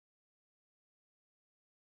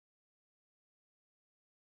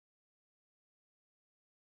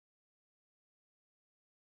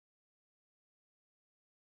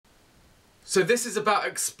So this is about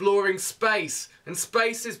exploring space, and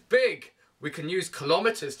space is big. We can use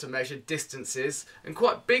kilometers to measure distances, and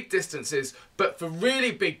quite big distances, but for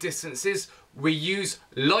really big distances we use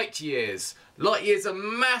light years. Light years are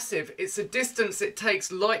massive. It's a distance it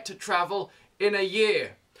takes light to travel in a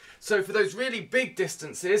year. So for those really big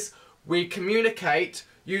distances we communicate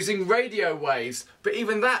using radio waves, but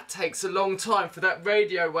even that takes a long time for that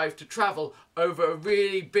radio wave to travel over a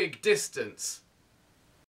really big distance.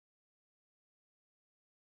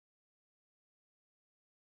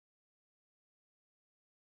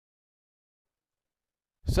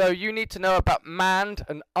 So you need to know about manned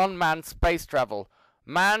and unmanned space travel.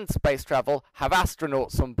 Manned space travel have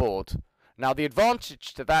astronauts on board. Now the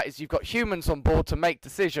advantage to that is you've got humans on board to make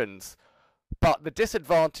decisions, but the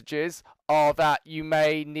disadvantages are that you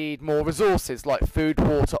may need more resources like food,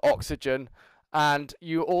 water, oxygen, and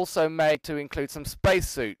you also may to include some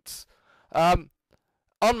spacesuits.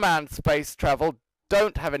 Unmanned space travel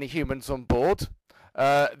don't have any humans on board.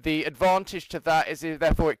 The advantage to that is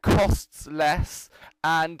therefore it costs less,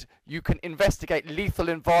 and you can investigate lethal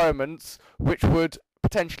environments which would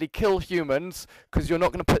potentially kill humans because you're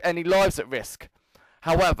not going to put any lives at risk.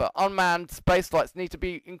 However, unmanned space flights need to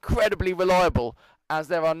be incredibly reliable as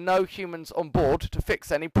there are no humans on board to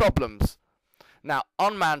fix any problems. Now,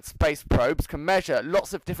 unmanned space probes can measure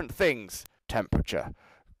lots of different things: temperature,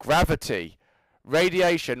 gravity,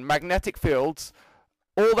 radiation, magnetic fields.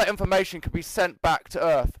 All that information can be sent back to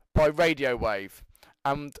Earth by radio wave,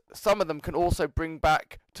 and some of them can also bring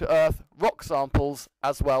back to Earth rock samples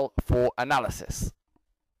as well for analysis.